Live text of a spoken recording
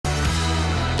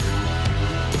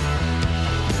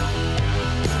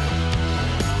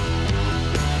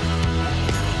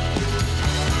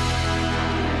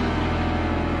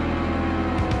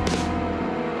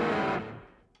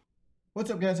What's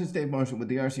up, guys? It's Dave Marshall with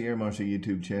the RC Air Marshall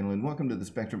YouTube channel, and welcome to the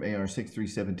Spektrum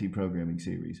AR637T Programming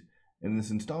Series. In this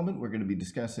installment, we're going to be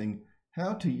discussing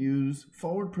how to use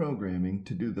forward programming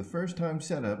to do the first-time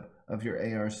setup of your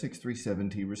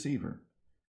AR637T receiver.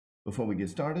 Before we get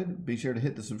started, be sure to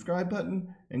hit the subscribe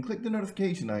button and click the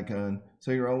notification icon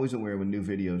so you're always aware when new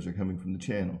videos are coming from the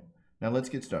channel. Now let's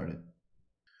get started.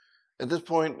 At this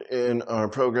point in our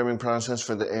programming process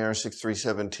for the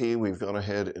AR637T, we've gone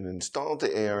ahead and installed the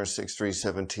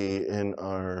AR637T in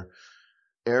our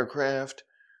aircraft.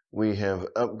 We have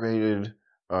upgraded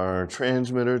our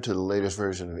transmitter to the latest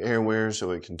version of Airware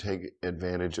so it can take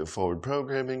advantage of forward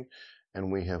programming.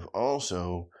 And we have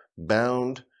also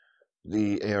bound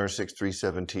the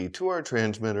AR637T to our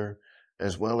transmitter,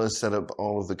 as well as set up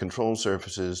all of the control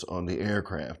surfaces on the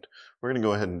aircraft. We're going to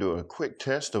go ahead and do a quick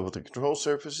test of the control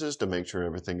surfaces to make sure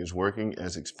everything is working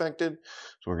as expected.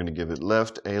 So we're going to give it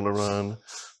left aileron,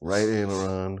 right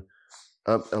aileron,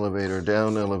 up elevator,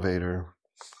 down elevator,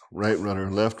 right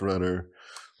rudder, left rudder.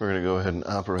 We're going to go ahead and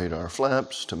operate our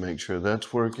flaps to make sure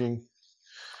that's working.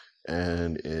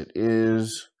 And it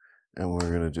is. And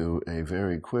we're going to do a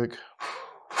very quick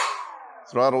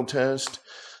throttle test.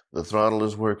 The throttle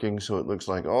is working, so it looks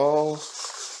like all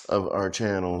of our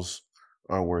channels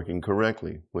are working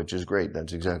correctly, which is great.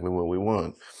 That's exactly what we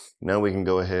want. Now we can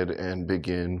go ahead and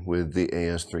begin with the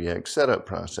AS3X setup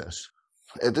process.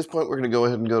 At this point, we're going to go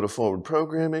ahead and go to forward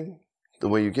programming. The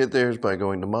way you get there is by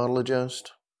going to Model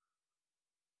Adjust,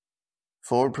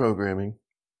 Forward Programming.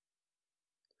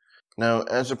 Now,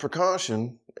 as a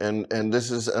precaution, and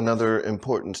this is another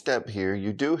important step here,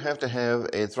 you do have to have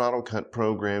a throttle cut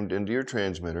programmed into your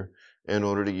transmitter in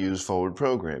order to use forward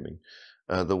programming.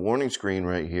 The warning screen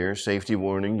right here, safety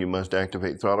warning, you must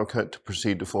activate throttle cut to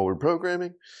proceed to forward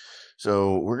programming.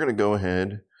 So we're going to go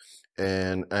ahead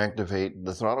and activate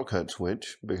the throttle cut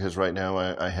switch because right now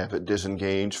I have it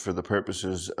disengaged for the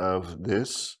purposes of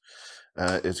this.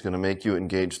 It's going to make you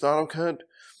engage throttle cut,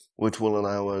 which will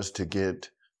allow us to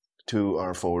get to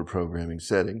our forward programming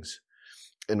settings.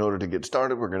 In order to get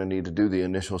started, we're going to need to do the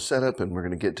initial setup, and we're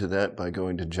going to get to that by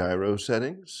going to Gyro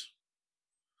Settings.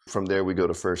 From there, we go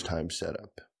to First Time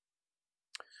Setup.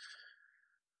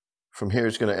 From here,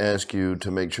 it's going to ask you to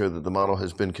make sure that the model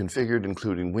has been configured,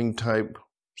 including wing type,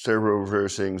 servo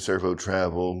reversing, servo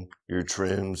travel, your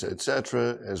trims,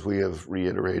 etc., as we have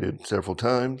reiterated several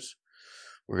times.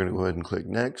 We're going to go ahead and click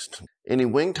Next. Any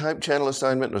wing type, channel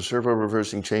assignment, or servo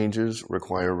reversing changes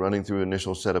require running through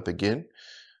initial setup again.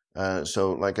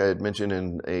 So like I had mentioned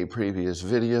in a previous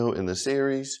video in the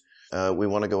series, we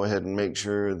want to go ahead and make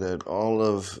sure that all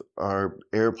of our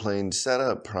airplane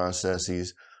setup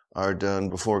processes are done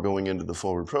before going into the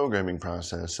forward programming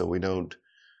process so we don't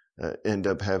end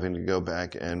up having to go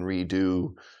back and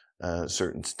redo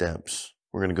certain steps.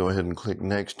 We're going to go ahead and click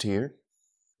Next here.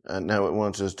 Now it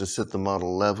wants us to set the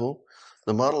model level.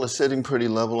 The model is sitting pretty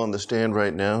level on the stand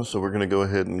right now, so we're going to go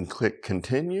ahead and click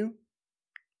Continue.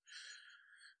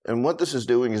 And what this is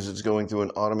doing is it's going through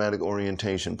an automatic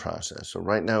orientation process. So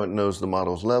right now it knows the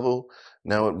model's level.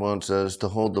 Now it wants us to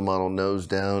hold the model nose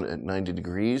down at 90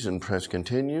 degrees and press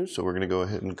Continue. So we're going to go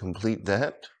ahead and complete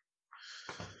that.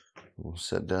 We'll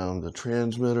set down the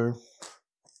transmitter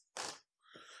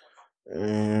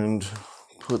and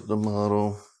put the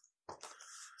model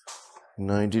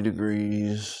 90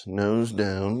 degrees, nose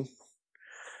down,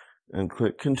 and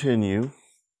click Continue.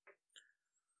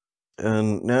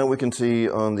 And now we can see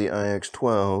on the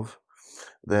IX12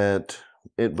 that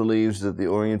it believes that the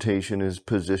orientation is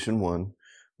position 1,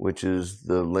 which is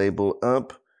the label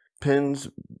up, pins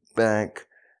back,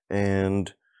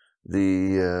 and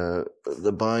the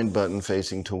bind button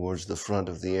facing towards the front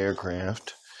of the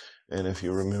aircraft. And if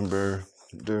you remember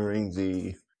during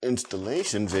the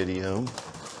installation video,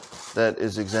 that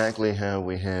is exactly how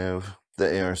we have the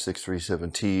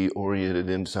AR637T oriented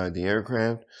inside the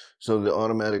aircraft. So the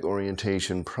automatic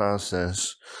orientation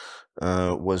process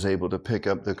was able to pick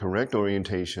up the correct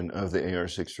orientation of the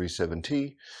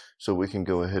AR637T. So we can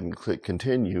go ahead and click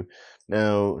Continue.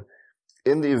 Now,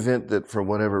 in the event that for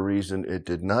whatever reason it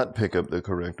did not pick up the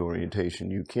correct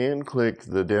orientation, you can click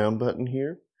the down button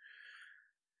here,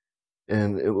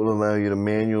 and it will allow you to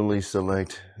manually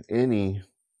select any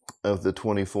of the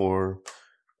 24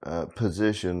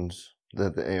 positions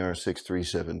that the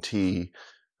AR637T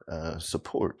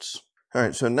supports. All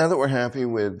right, so now that we're happy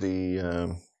with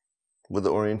the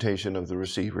orientation of the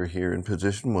receiver here in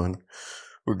position 1,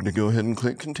 we're going to go ahead and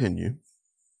click Continue,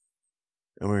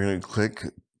 and we're going to click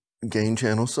Gain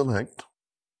Channel Select.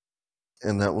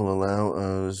 And that will allow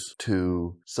us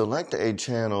to select a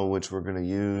channel which we're going to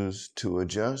use to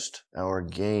adjust our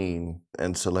gain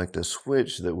and select a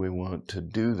switch that we want to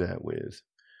do that with.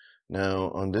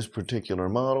 Now, on this particular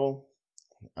model,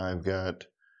 I've got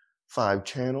 5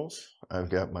 channels. I've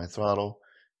got my throttle,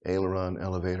 aileron,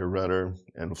 elevator, rudder,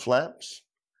 and flaps.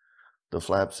 The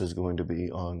flaps is going to be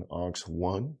on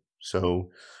aux1. So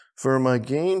for my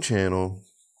gain channel,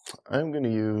 I'm going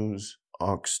to use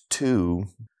aux2.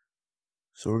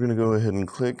 So we're going to go ahead and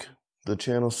click the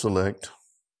channel select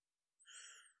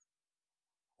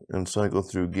and cycle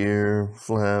through gear,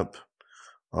 flap,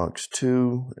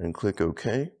 aux2, and click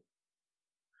OK.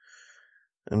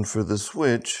 And for the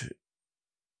switch,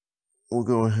 we'll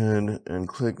go ahead and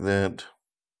click that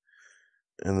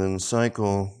and then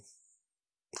cycle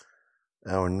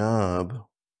our knob,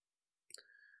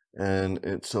 and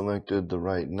it selected the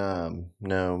right knob.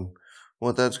 Now,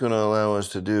 what that's going to allow us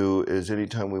to do is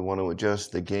anytime we want to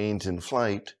adjust the gains in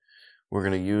flight, we're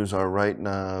going to use our right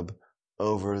knob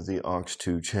over the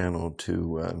aux2 channel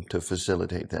to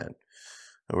facilitate that.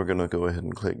 And we're going to go ahead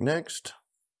and click next.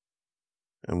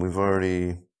 And we've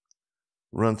already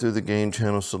run through the gain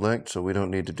channel select, so we don't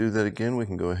need to do that again. We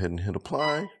can go ahead and hit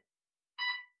apply.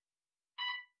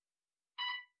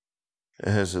 It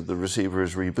has that the receiver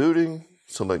is rebooting.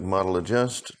 Select model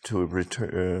adjust to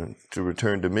return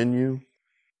to menu.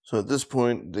 So at this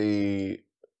point, the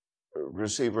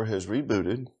receiver has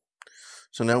rebooted.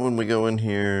 So now when we go in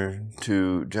here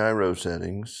to Gyro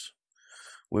Settings,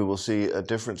 we will see a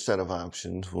different set of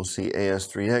options. We'll see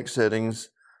AS3X settings,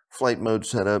 flight mode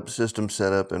setup, system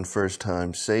setup, and first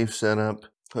time safe setup.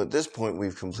 So at this point,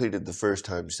 we've completed the first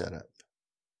time setup.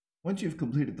 Once you've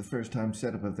completed the first time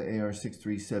setup of the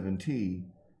AR637T,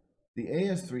 the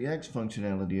AS3X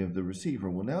functionality of the receiver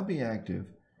will now be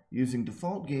active using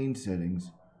default gain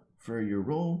settings for your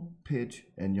roll, pitch,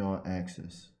 and yaw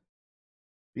axis.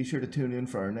 Be sure to tune in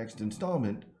for our next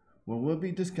installment where we'll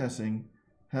be discussing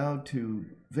how to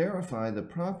verify the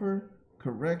proper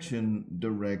correction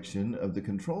direction of the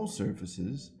control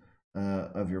surfaces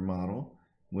of your model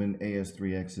when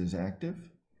AS3X is active,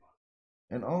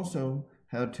 and also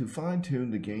how to fine-tune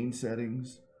the gain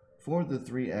settings for the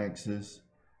 3-axis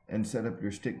and set up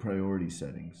your stick priority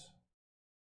settings.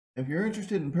 If you're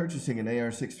interested in purchasing an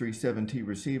AR637T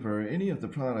receiver or any of the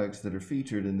products that are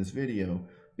featured in this video,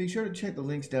 be sure to check the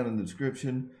links down in the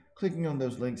description. Clicking on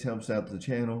those links helps out the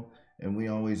channel, and we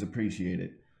always appreciate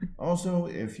it. Also,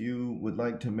 if you would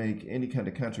like to make any kind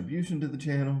of contribution to the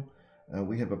channel,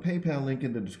 we have a PayPal link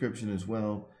in the description as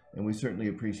well, and we certainly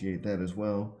appreciate that as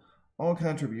well. All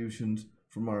contributions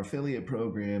from our affiliate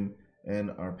program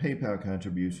and our PayPal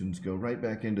contributions go right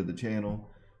back into the channel,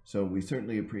 so we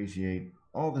certainly appreciate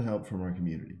all the help from our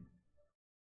community.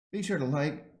 Be sure to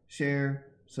like, share,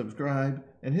 subscribe,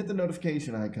 and hit the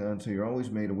notification icon so you're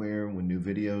always made aware when new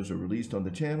videos are released on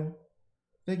the channel.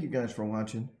 Thank you guys for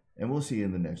watching, and we'll see you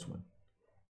in the next one.